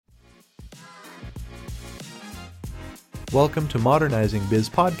Welcome to Modernizing Biz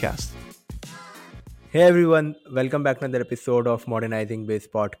Podcast. Hey everyone, welcome back to another episode of Modernizing Biz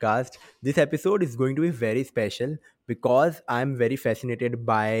podcast. This episode is going to be very special because I'm very fascinated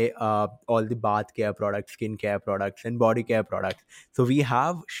by all the bath care products, skin care products, and body care products. So we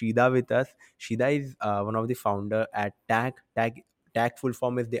have Shida with us. Shida is one of the founder at TAC. TAC full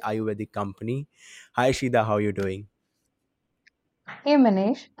form is the Ayurvedic company. Hi Shida, how are you doing? Hey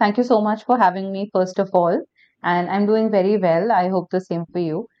Manish, thank you so much for having me, first of all. And I'm doing very well. I hope the same for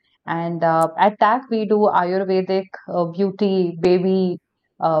you. And at TAC, we do Ayurvedic beauty, baby,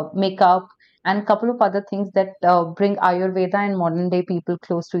 makeup, and a couple of other things that bring Ayurveda and modern day people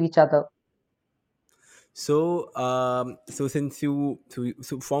close to each other. So since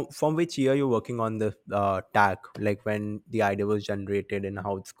from which year you're working on the TAC, like when the idea was generated and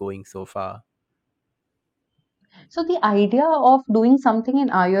how it's going so far? So the idea of doing something in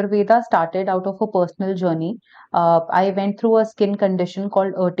Ayurveda started out of a personal journey. I went through a skin condition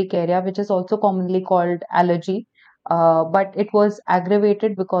called urticaria, which is also commonly called allergy. But it was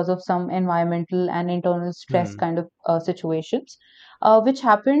aggravated because of some environmental and internal stress Hmm. kind of situations, which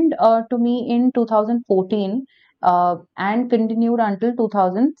happened to me in 2014 and continued until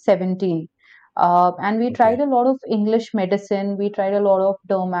 2017. And we tried Okay. a lot of English medicine, we tried a lot of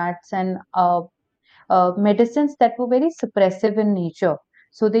dermats and medicines that were very suppressive in nature.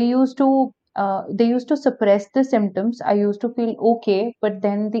 So they used to suppress the symptoms. I used to feel okay, but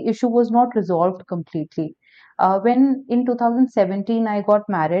then the issue was not resolved completely. When in 2017 I got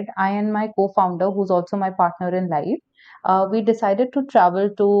married, I and my co-founder, who's also my partner in life, we decided to travel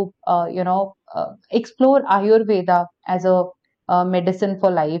to explore Ayurveda as a medicine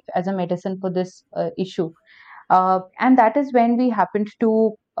for life, as a medicine for this issue. And that is when we happened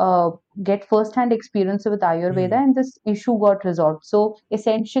to get first-hand experience with Ayurveda, Hmm. and this issue got resolved. So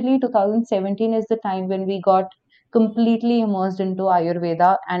essentially, 2017 is the time when we got completely immersed into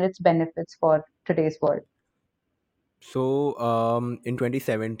Ayurveda and its benefits for today's world. So in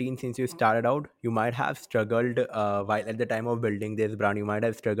 2017, since you started out, you might have struggled while at the time of building this brand. You might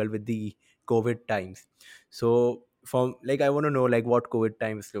have struggled with the COVID times. So from like I want to know like what COVID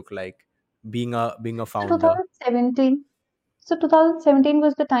times look like being a So founder. 2017 So 2017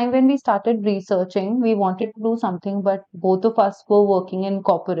 was the time when we started researching. We wanted to do something, but both of us were working in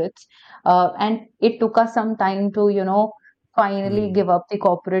corporates, and it took us some time to, finally Hmm. give up the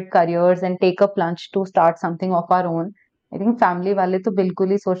corporate careers and take a plunge to start something of our own. I think family वाले तो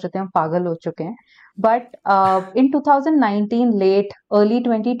बिल्कुल ही सोच रहे थे हम पागल हो चुके हैं. But in 2019, late early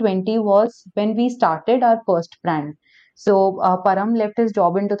 2020 was when we started our first brand. So Param left his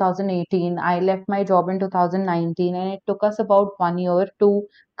job in 2018. I left my job in 2019, and it took us about 1 year to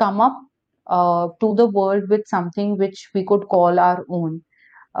come up to the world with something which we could call our own.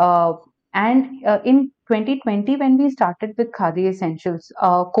 Uh, and in 2020, when we started with Khadi Essentials,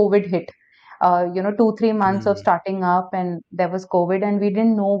 COVID hit. 2-3 months of Hmm. starting up, and there was COVID, and we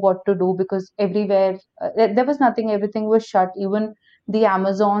didn't know what to do because everywhere there was nothing. Everything was shut. Even the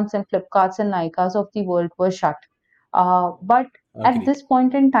Amazons and Flipkarts and Nykas of the world were shut. But at Agreed. this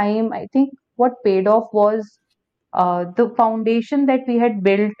point in time, I think what paid off was the foundation that we had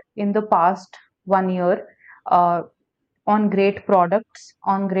built in the past 1 year. Uh, on great products,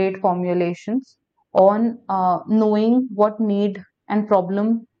 on great formulations, on knowing what need and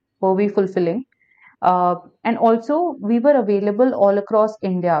problem were we fulfilling. And also, we were available all across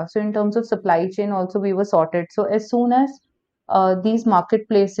India. So, in terms of supply chain, also we were sorted. So, as soon as these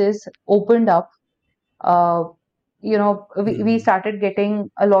marketplaces opened up, uh, we Hmm. started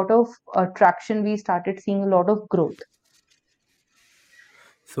getting a lot of traction. We started seeing a lot of growth.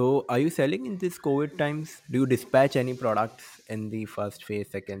 So, are you selling in this COVID times? Do you dispatch any products in the first phase,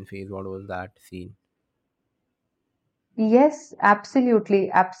 second phase? What was that scene? Yes, absolutely,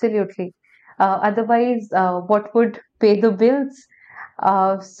 absolutely. Otherwise, what would pay the bills?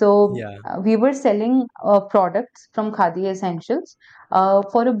 Yeah. We were selling products from Khadi Essentials.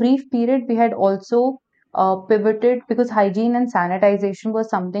 For a brief period, we had also pivoted because hygiene and sanitization was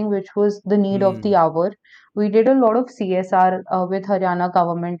something which was the need of the Hmm. hour. We did a lot of CSR with Haryana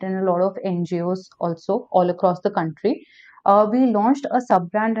government and a lot of NGOs also all across the country. We launched a sub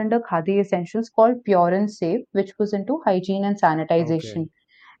brand under Khadi Essentials called Pure and Safe, which was into hygiene and sanitization. Okay.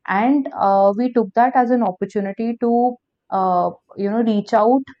 And we took that as an opportunity to, reach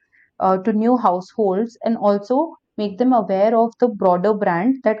out to new households and also make them aware of the broader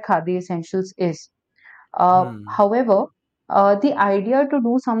brand that Khadi Essentials is. Hmm. However, the idea to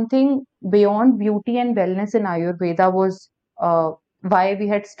do something beyond beauty and wellness in Ayurveda was why we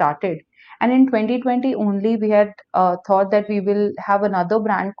had started. And in 2020 only, we had thought that we will have another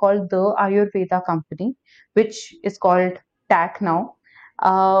brand called the Ayurveda Company, which is called TAC now.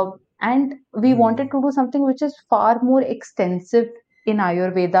 Uh, and we wanted Hmm. to do something which is far more extensive in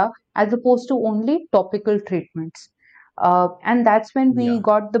Ayurveda as opposed to only topical treatments. And that's when we Yeah.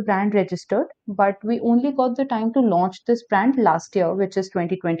 got the brand registered, but we only got the time to launch this brand last year, which is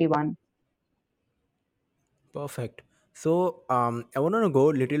 2021. Perfect. So, I want to go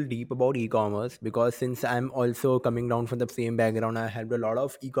a little deep about e-commerce because since I'm also coming down from the same background, I helped a lot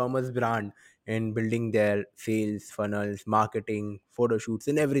of e-commerce brand in building their sales funnels, marketing, photo shoots,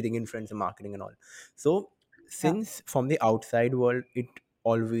 and everything, influencer marketing and all. So, Yeah. since from the outside world, it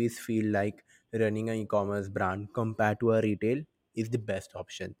always feel like running an e-commerce brand compared to a retail is the best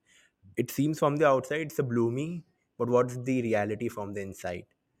option. It seems from the outside it's a bloomy, but what's the reality from the inside?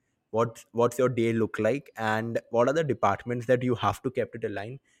 What's your day look like, and what are the departments that you have to keep it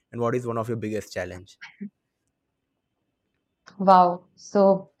aligned, and what is one of your biggest challenge? Wow.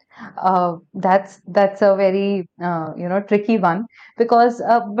 So that's a very tricky one because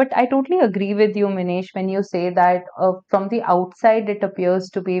but I totally agree with you, Manish, when you say that from the outside it appears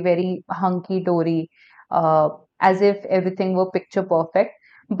to be very hunky dory, uh, as if everything were picture perfect.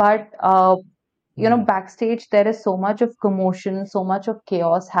 But Hmm. backstage there is so much of commotion, so much of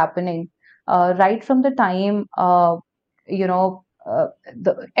chaos happening right from the time you know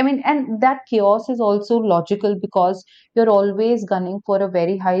I mean, and that chaos is also logical because you're always gunning for a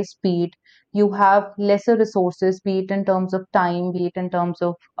very high speed. You have lesser resources, be it in terms of time, be it in terms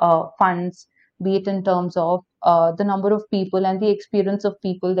of funds, be it in terms of the number of people and the experience of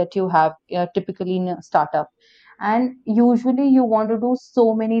people that you have typically in a startup. And usually you want to do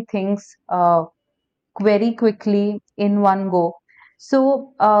so many things very quickly in one go.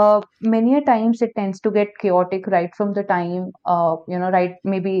 So many a times it tends to get chaotic right from the time, right?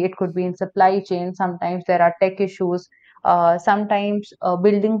 Maybe it could be in supply chain. Sometimes there are tech issues. Sometimes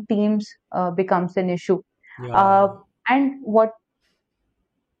building teams becomes an issue. Uh, Yeah. and what,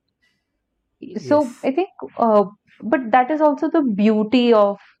 so Yes. I think, but that is also the beauty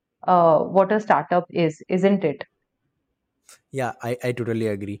of what a startup is, isn't it? Yeah, I totally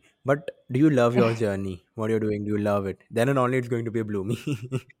agree, but do you love your journey, what you're doing? Do you love it? Then and only it's going to be a bloomy.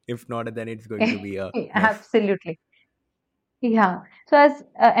 If not, then it's going to be a mess. Absolutely. Yeah. So as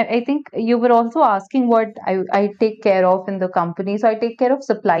I think you were also asking what I take care of in the company. So I take care of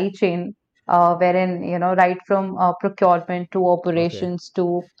supply chain, wherein, right from procurement to Okay. operations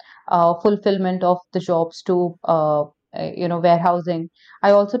to fulfillment of the jobs to warehousing.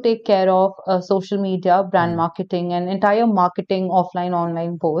 I also take care of social media, brand Hmm. marketing, and entire marketing, offline,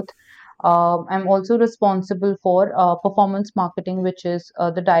 online, both. I'm also responsible for performance marketing, which is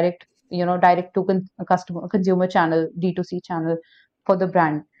the direct to customer consumer channel, D2C channel for the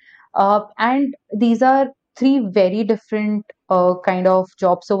brand. And these are three very different kind of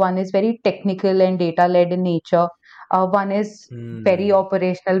jobs. So one is very technical and data led in nature. One is very Hmm.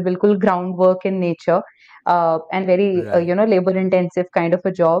 operational, bilkul groundwork in nature, and very Right. labor intensive kind of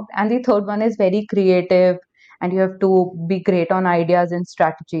a job. And the third one is very creative, and you have to be great on ideas and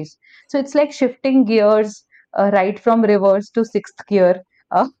strategies. So it's like shifting gears right from reverse to sixth gear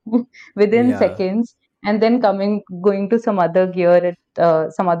uh, within Yeah. seconds, and then going to some other gear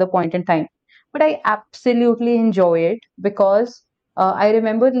at some other point in time. But I absolutely enjoy it because I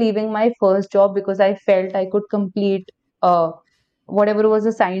remember leaving my first job because I felt I could complete uh, whatever was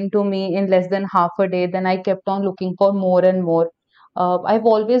assigned to me in less than half a day. Then I kept on looking for more and more. I've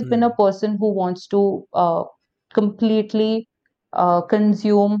always been a Hmm. person who wants to completely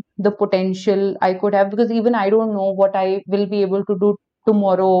consume the potential I could have, because even I don't know what I will be able to do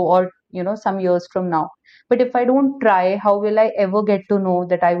tomorrow or some years from now. But if I don't try, how will I ever get to know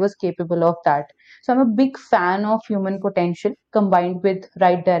that I was capable of that? So I'm a big fan of human potential combined with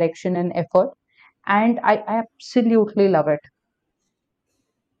right direction and effort, and I absolutely love it.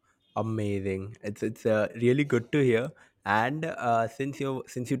 Amazing. It's really good to hear. And since you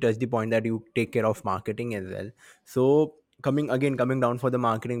touched the point that you take care of marketing as well, so coming down for the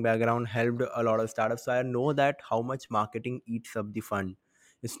marketing background helped a lot of startups. So I know that how much marketing eats up the fund.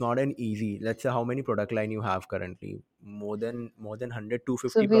 It's not an easy. Let's say how many product line you have currently. More than 100 to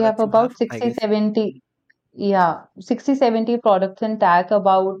So 50 we have products you have, about I 60, guess. 70, yeah, 60, 70 products in tag,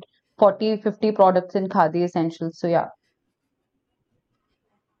 about 40, 50 products in Khadi Essentials. So yeah,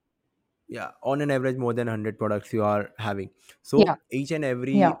 Yeah, on an average more than 100 products you are having. yeah, So each and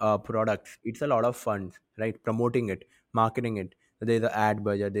every yeah. product, it's a lot of funds, right? Promoting it, marketing it. There's the ad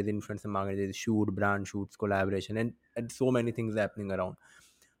budget, there's influencer marketing, there's shoot, brand shoots, collaboration, and so many things happening around.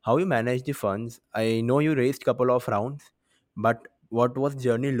 How you manage the funds? I know you raised couple of rounds, but what was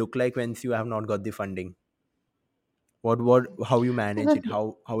journey look like once you have not got the funding? What how you So manage it?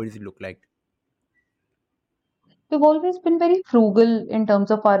 How does it look like? we've always been very frugal in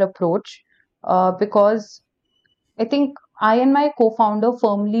terms of our approach, because I think I and my co-founder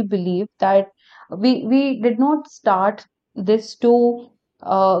firmly believe that we did not start this to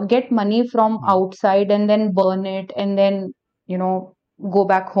get money from Hmm. outside and then burn it and then, you know, go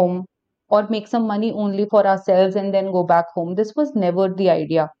back home, or make some money only for ourselves and then go back home. This was never the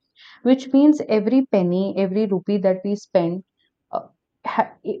idea, which means every penny, every rupee that we spend, uh,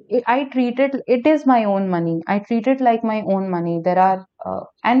 I treat it, it is my own money. I treat it like my own money. There are,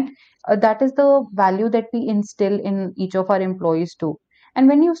 and that is the value that we instill in each of our employees too. And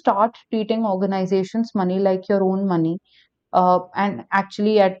when you start treating organizations' money like your own money, and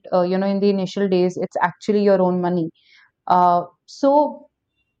actually at, in the initial days, it's actually your own money. So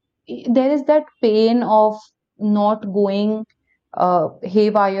there is that pain of not going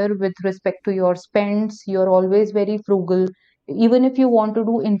haywire with respect to your spends. You're always very frugal. Even if you want to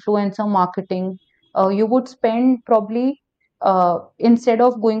do influencer marketing, you would spend probably, instead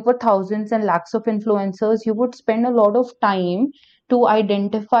of going for thousands and lakhs of influencers, you would spend a lot of time to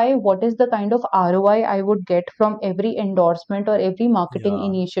identify what is the kind of ROI I would get from every endorsement or every marketing Yeah.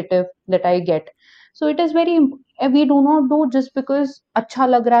 initiative that I get. So it is very we do not do just because अच्छा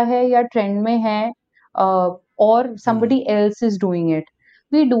लग रहा है या trend में है, or Hmm. somebody else is doing it.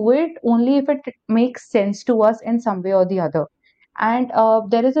 We do it only if it makes sense to us in some way or the other. And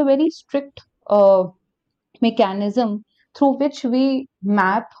there is a very strict mechanism through which we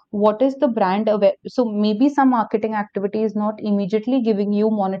map what is the brand aware. So maybe some marketing activity is not immediately giving you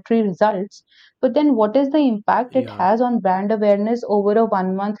monetary results, but then what is the impact it Yeah. has on brand awareness over a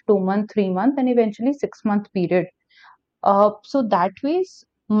 1 month, 2 month, 3 month, and eventually 6 month period. So that way,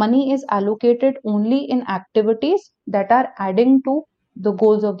 money is allocated only in activities that are adding to the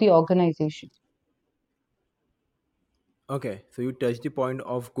goals of the organization. Okay, so you touched the point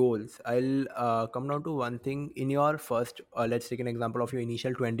of goals. I'll come down to one thing. In your first, let's take an example of your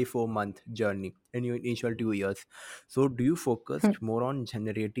initial 24-month journey in your initial 2 years. So, do you focus Hmm. more on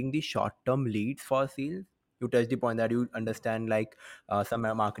generating the short term leads for sales? You touched the point that you understand like some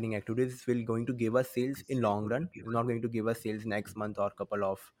marketing activities will going to give us sales in long run. It's not going to give us sales next month or couple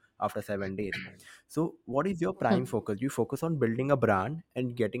of after 7 days. So, what is your prime Hmm. focus? You focus on building a brand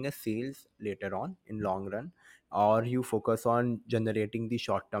and getting a sales later on in long run, or you focus on generating the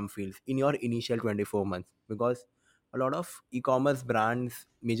short term fields in your initial 24 months? Because a lot of e-commerce brands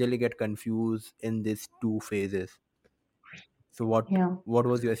majorly get confused in these two phases. So Yeah, what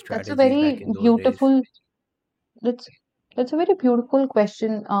was your that's a strategies back very in those days? beautiful. That's that's a very beautiful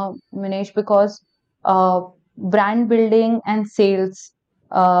question, Minesh, because uh, brand building and sales,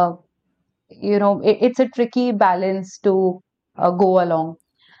 uh, it's a tricky balance to go along.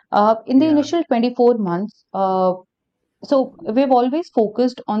 In the Yeah. initial 24 months, so we've always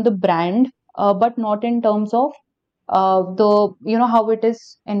focused on the brand, but not in terms of the how it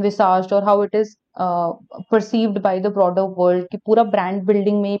is envisaged or how it is perceived by the broader world कि पूरा brand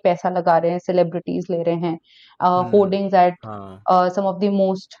building में ही पैसा लगा रहे हैं, celebrities ले रहे हैं, Hmm. hoardings at Huh. some of the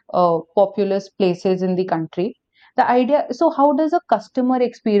most populous places in the country. The idea, so how does a customer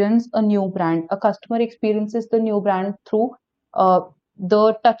experience a new brand? A customer experiences the new brand through uh,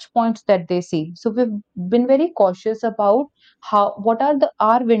 the touch points that they see. So we've been very cautious about how what are the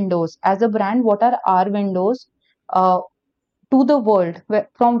our windows as a brand, what are our windows uh, to the world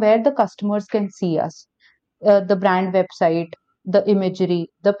from where the customers can see us. The brand website, the imagery,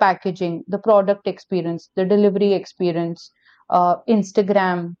 the packaging, the product experience, the delivery experience,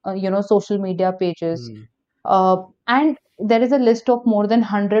 Instagram, social media pages, Hmm. and there is a list of more than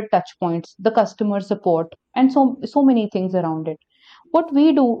 100 touch points, the customer support, and so many things around it. What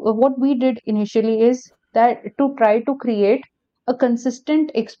we did initially is that to try to create a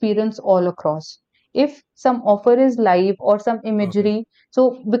consistent experience all across. If some offer is live or some Okay. imagery,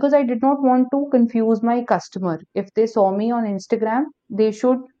 so because I did not want to confuse my customer, if they saw me on Instagram, they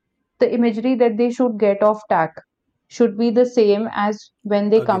should, the imagery that they should get of tack should be the same as when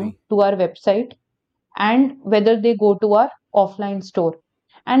they come Agree. to our website, and whether they go to our offline store.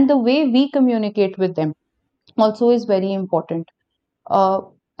 And the way we communicate with them also is very important. uh,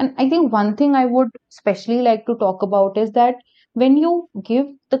 and I think one thing I would especially like to talk about is that when you give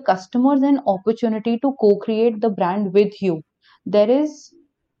the customers an opportunity to co-create the brand with you, there is,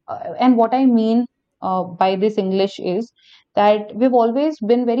 and what I mean by this English is that we've always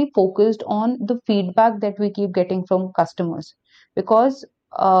been very focused on the feedback that we keep getting from customers. Because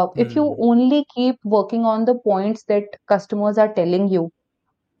if you Hmm. only keep working on the points that customers are telling you,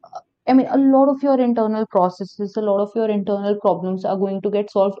 I mean, a lot of your internal processes, a lot of your internal problems are going to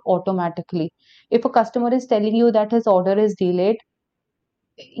get solved automatically. If a customer is telling you that his order is delayed,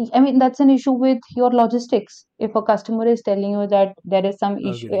 I mean, that's an issue with your logistics. If a customer is telling you that there is some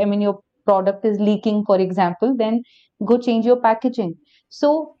issue, I Agree. mean, your product is leaking, for example, then go change your packaging.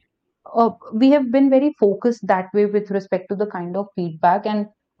 So, we have been very focused that way with respect to the kind of feedback. And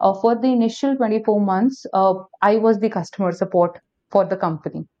for the initial 24 months, I was the customer support for the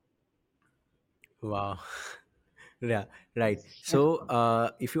company. Wow. Yeah, right. Yeah. So,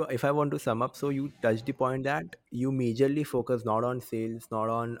 if I want to sum up, so you touched the point that you majorly focus not on sales, not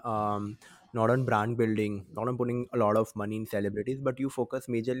on brand building, not on putting a lot of money in celebrities, but you focus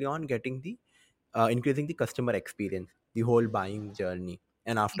majorly on getting the increasing the customer experience, the whole buying journey,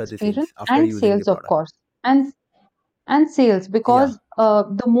 and after the Experience sales, after and using the sales, of product. course. And sales, Yeah. because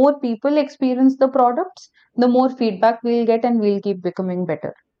the more people experience the products, the more feedback we'll get and we'll keep becoming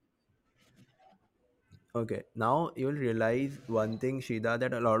better. Okay. Now you will realize one thing, Shida,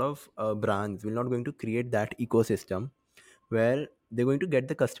 that a lot of brands will not going to create that ecosystem where they're going to get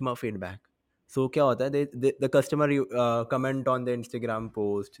the customer feedback. So क्या होता है, the customer comment on the Instagram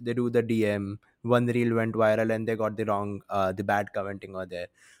post, they do the DM, one reel went viral and they got the wrong, the bad commenting or there.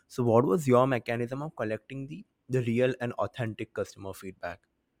 So what was your mechanism of collecting the real and authentic customer feedback?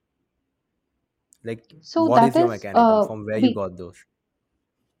 Like, So what that is your is mechanism from where you we got those?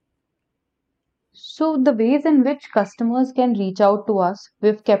 so the ways in which customers can reach out to us,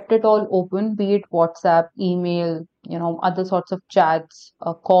 we've kept it all open, be it WhatsApp, email, other sorts of chats,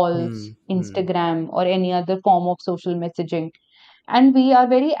 calls, Hmm. Instagram, or any other form of social messaging. And we are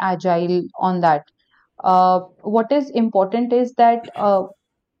very agile on that. What is important is that,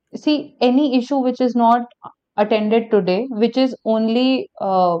 see, any issue which is not attended today, which is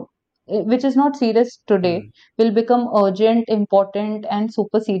not serious today, Hmm. will become urgent, important, and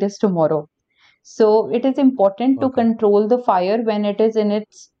super serious tomorrow. So it is important to Okay. control the fire when it is in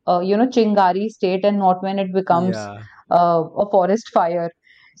its, chingari state, and not when it becomes Yeah. a forest fire.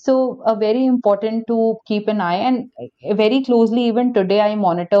 So very important to keep an eye, and very closely. Even today, I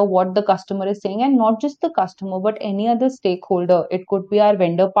monitor what the customer is saying, and not just the customer, but any other stakeholder. It could be our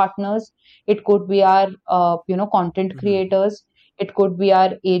vendor partners, it could be our content Hmm. creators, it could be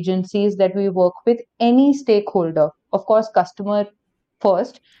our agencies that we work with. Any stakeholder, of course, customer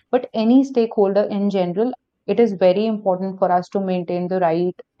first, but any stakeholder in general, it is very important for us to maintain the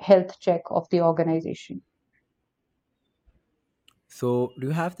right health check of the organization. So, do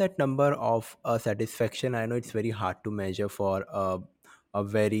you have that number of satisfaction? I know it's very hard to measure for a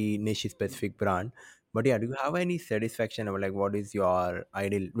very niche specific brand, but yeah, do you have any satisfaction about like what is your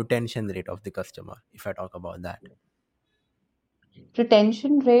ideal retention rate of the customer? If I talk about that.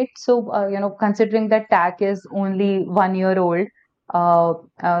 Retention rate, so considering that TAC is only 1 year old,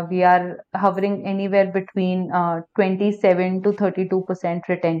 we are hovering anywhere between 27 to 32%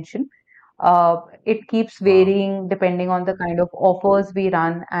 retention. It keeps Wow. varying depending on the kind of offers we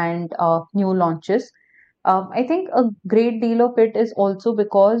run and new launches. I think a great deal of it is also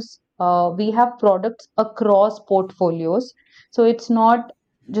because we have products across portfolios. So it's not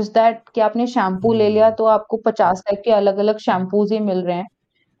just that कि आपने shampoo ले लिया Hmm. तो आपको 50 type के अलग-अलग shampoos ही मिल रहे हैं.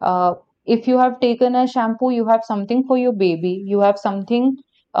 Uh, if you have taken a shampoo, you have something for your baby. You have something,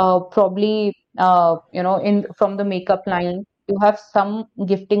 probably, in from the makeup line. You have some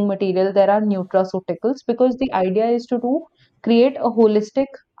gifting material. There are nutraceuticals, because the idea is to create a holistic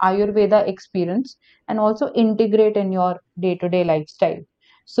Ayurveda experience and also integrate in your day-to-day lifestyle.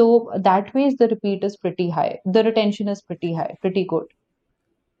 So that way, the repeat is pretty high. The retention is pretty high, pretty good.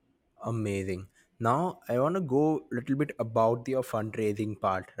 Amazing. Now I want to go a little bit about your fundraising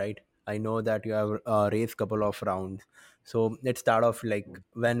part, right? I know that you have raised couple of rounds. So let's start off like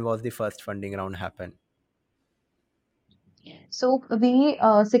when was the first funding round happen? So we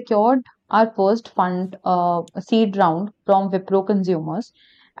secured our first fund, seed round from Wipro consumers,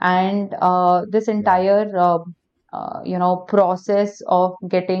 and this Wow. entire process of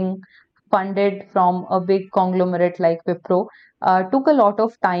getting funded from a big conglomerate like Wipro took a lot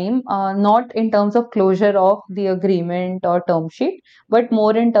of time, not in terms of closure of the agreement or term sheet, but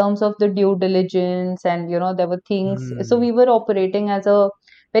more in terms of the due diligence, and there were things. So Hmm. we were operating as a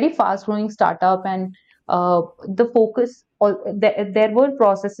very fast growing startup, and the focus, there were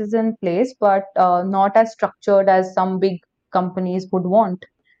processes in place, but not as structured as some big companies would want.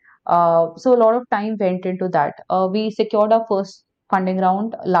 So a lot of time went into that. We secured our first funding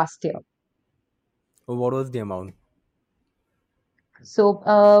round last year. What was the amount?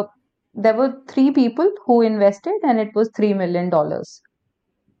 So there were three people who invested, and it was $3 million.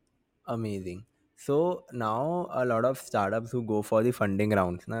 Amazing. So now a lot of startups who go for the funding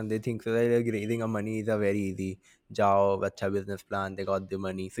rounds, now they think so that like raising a money is a very easy. Jao, acha business plan, they got the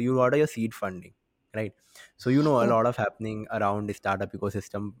money. So you got your seed funding, right? So you know a Yeah. lot of happening around the startup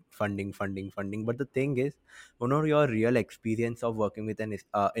ecosystem, funding. But the thing is, you know your real experience of working with an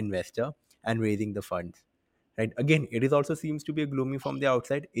investor and raising the funds, right? Again, it is also seems to be gloomy from the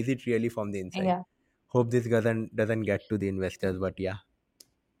outside. Is it really from the inside? Yeah. Hope this doesn't get to the investors, but yeah.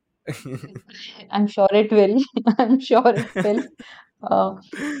 I'm sure it will. I'm sure it will. Uh,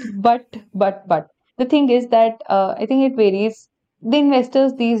 but the thing is that I think it varies. The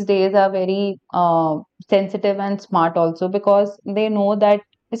investors these days are very sensitive and smart also, because they know that,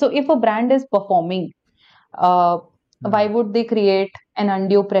 so if a brand is performing, uh, why Hmm. would they create an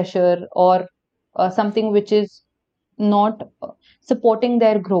undue pressure or something which is not supporting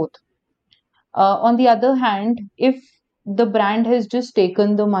their growth? On the other hand, if the brand has just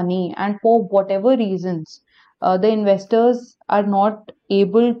taken the money and for whatever reasons, the investors are not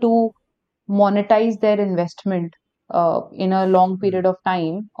able to monetize their investment in a long Hmm. period of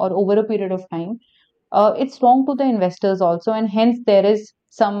time or over a period of time, it's wrong to the investors also, and hence there is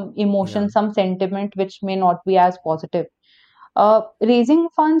some Yeah. emotion, some sentiment which may not be as positive. Raising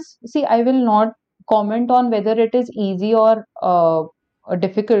funds, see, I will not comment on whether it is easy or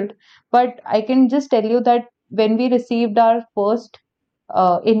difficult, but I can just tell you that when we received our first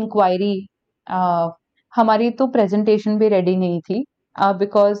inquiry, uh, हमारी तो presentation भी ready नहीं थी,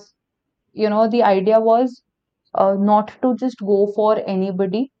 because the idea was not to just go for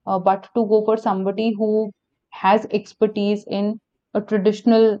anybody, but to go for somebody who has expertise in a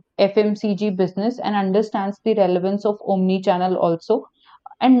traditional FMCG business and understands the relevance of omni-channel also,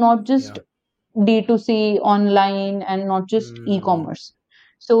 and not just Yeah. D2C online and not just Hmm. e-commerce.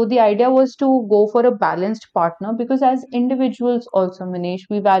 So the idea was to go for a balanced partner, because as individuals also, Manish,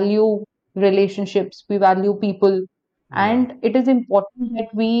 we value relationships, we value people, Yeah. and it is important that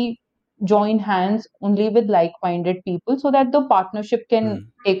we join hands only with like-minded people so that the partnership can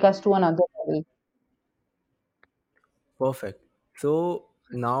Hmm. take us to another level. Perfect. So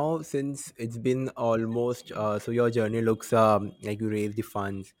now, since it's been almost, so your journey looks like you raised the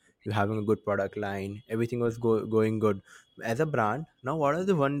funds, you're having a good product line, everything was going good. As a brand, now what is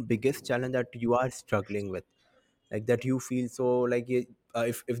the one biggest challenge that you are struggling with? Like that you feel so like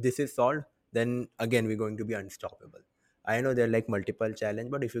if this is solved, then again we're going to be unstoppable. I know there are like multiple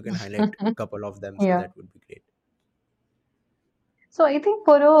challenge, but if you can highlight a couple of them, so Yeah. that would be great. So I think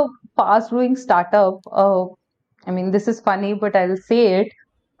for a fast-growing startup, I mean, this is funny, but I'll say it.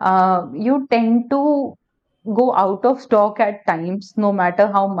 You tend to go out of stock at times, no matter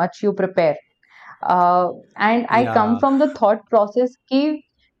how much you prepare. And I come Yeah. from the thought process ki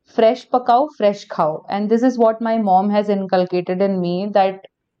fresh pakao, fresh khao. And this is what my mom has inculcated in me, that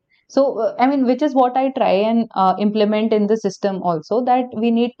so, I mean, which is what I try and implement in the system also, that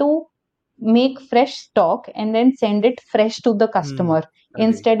we need to make fresh stock and then send it fresh to the Hmm. customer, Agree.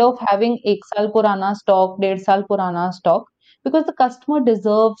 instead of having ek saal purana stock, ded saal purana stock, because the customer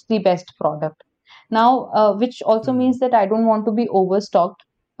deserves the best product. Now, which also Hmm. means that I don't want to be overstocked.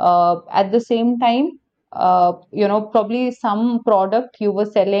 At the same time, probably some product you were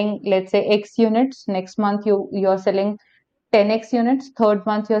selling, let's say X units, next month you're selling 10x units, third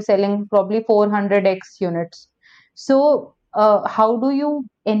month you're selling probably 400x units. So how do you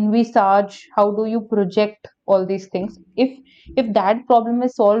envisage, how do you project all these things? If that problem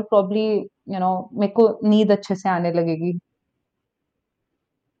is solved, probably मेरे को नींद अच्छे से आने लगेगी.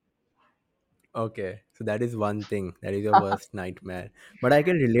 Okay, so that is one thing. That is your worst nightmare. But I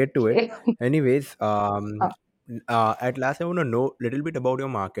can relate to it. Anyways, at last I want to know a little bit about your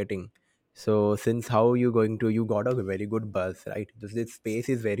marketing. So since how you going to, you got a very good buzz, right? This space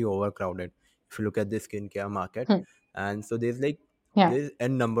is very overcrowded. If you look at the skincare market, Hmm. and so there's like Yeah. there's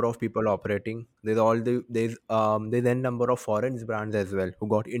n number of people operating. There's n number of foreign brands as well who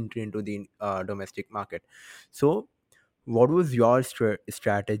got entry into the domestic market. So what was your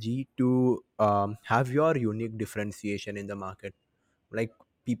strategy to have your unique differentiation in the market? Like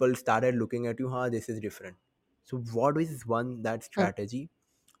people started looking at you, huh, this is different. So what is one that Hmm. strategy,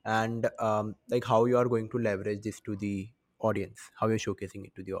 and like how you are going to leverage this to the audience, how you're showcasing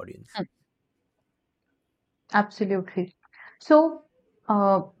it to the audience? Hmm. Absolutely. So,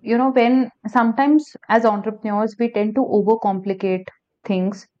 when sometimes as entrepreneurs we tend to overcomplicate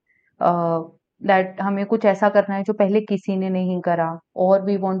things, uh, that हमें कुछ ऐसा करना है जो पहले किसी ने नहीं करा, or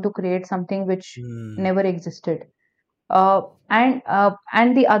we want to create something which Hmm. never existed. And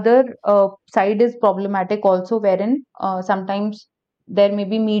the other side is problematic also, wherein sometimes there may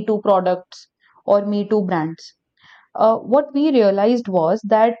be Me Too products or Me Too brands. What we realized was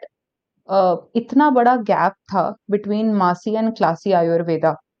that इतना बड़ा gap था between मासी and classy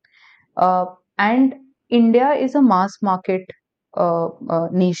Ayurveda. Uh, and India is a mass market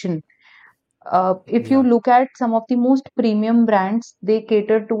nation. If you Yeah. look at some of the most premium brands, they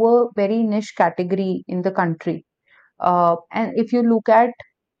cater to a very niche category in the country. And if you look at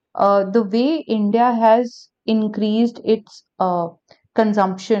the way India has increased its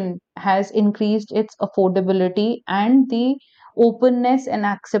consumption, has increased its affordability, and the openness and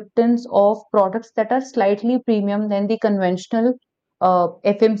acceptance of products that are slightly premium than the conventional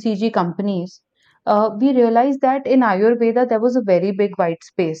FMCG companies, we realized that in Ayurveda there was a very big white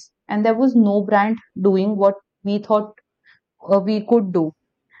space, and there was no brand doing what we thought we could do.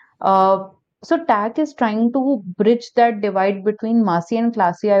 uh, so TAC is trying to bridge that divide between Masi and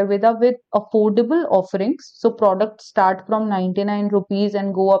Classy Ayurveda with affordable offerings. So products start from 99 rupees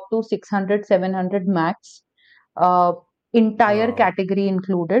and go up to 600, 700 max, uh, entire Wow. category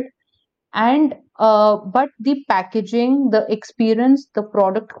included. And but the packaging, the experience, the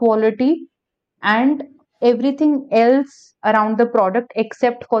product quality, and everything else around the product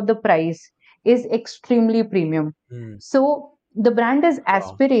except for the price is extremely premium. Hmm. So the brand is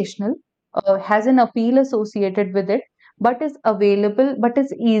Wow. aspirational, has an appeal associated with it, but is available, but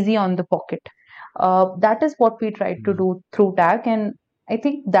is easy on the pocket. That is what we tried to Hmm. do through TAG, and I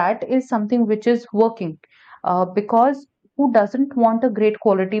think that is something which is working, because who doesn't want a great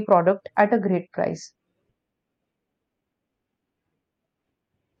quality product at a great price?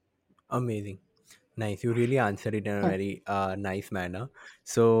 Amazing. Nice. You really answered it in a Hmm. very nice manner.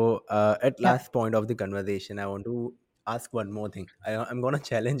 So, at Yeah. last point of the conversation, I want to ask one more thing. I'm gonna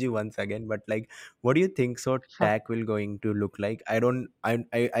challenge you once again, but like, what do you think so Sure. tech will going to look like? I don't.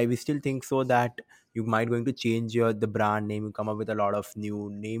 I will still think so that you might going to change your the brand name. You come up with a lot of new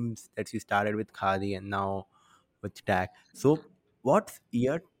names that you started with Khadi and now with tech. So, what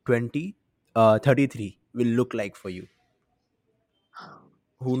year 2033 will look like for you?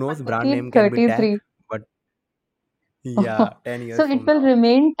 Who knows? Brand name can be tech, 2033. but yeah, 10 So years it from will now.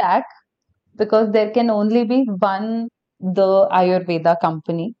 remain TAC because there can only be one the Ayurveda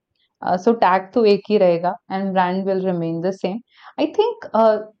company. So tag to एक ही रहेगा and brand will remain the same. I think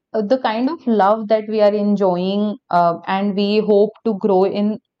the kind of love that we are enjoying and we hope to grow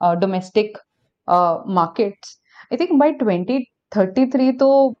in domestic markets. I think by 2033 तो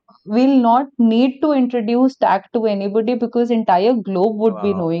we'll not need to introduce tag to anybody because entire globe would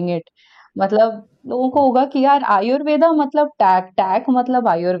be Wow. knowing it. मतलब लोगों को होगा कि यार आयुर्वेदा मतलब tag tag मतलब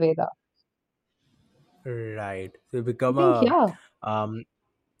Ayurveda. Right. So you I become think, a, yeah, um,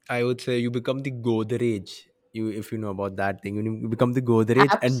 I would say you become the Godrej. You, if you know about that thing, you become the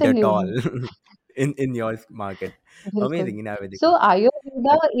Godrej and absolutely. Dettol in your market. Bilkul. Amazing in Ayurvedic So market.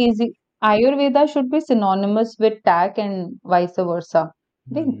 That, Ayurveda should be synonymous with TAC and vice versa.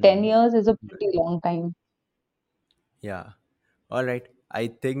 I think 10 hmm, years is a pretty long time. yeah. All right. I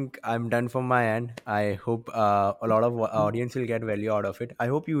think I'm done from my end. I hope a lot of audience will get value out of it. I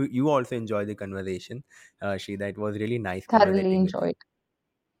hope you also enjoy the conversation, Shida. It was really nice Thoroughly conversating with you. enjoyed.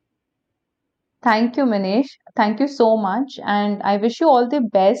 Thank you, Manish. Thank you so much. And I wish you all the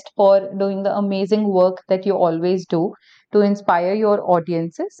best for doing the amazing work that you always do to inspire your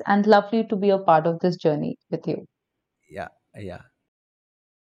audiences. And lovely to be a part of this journey with you. Yeah, yeah.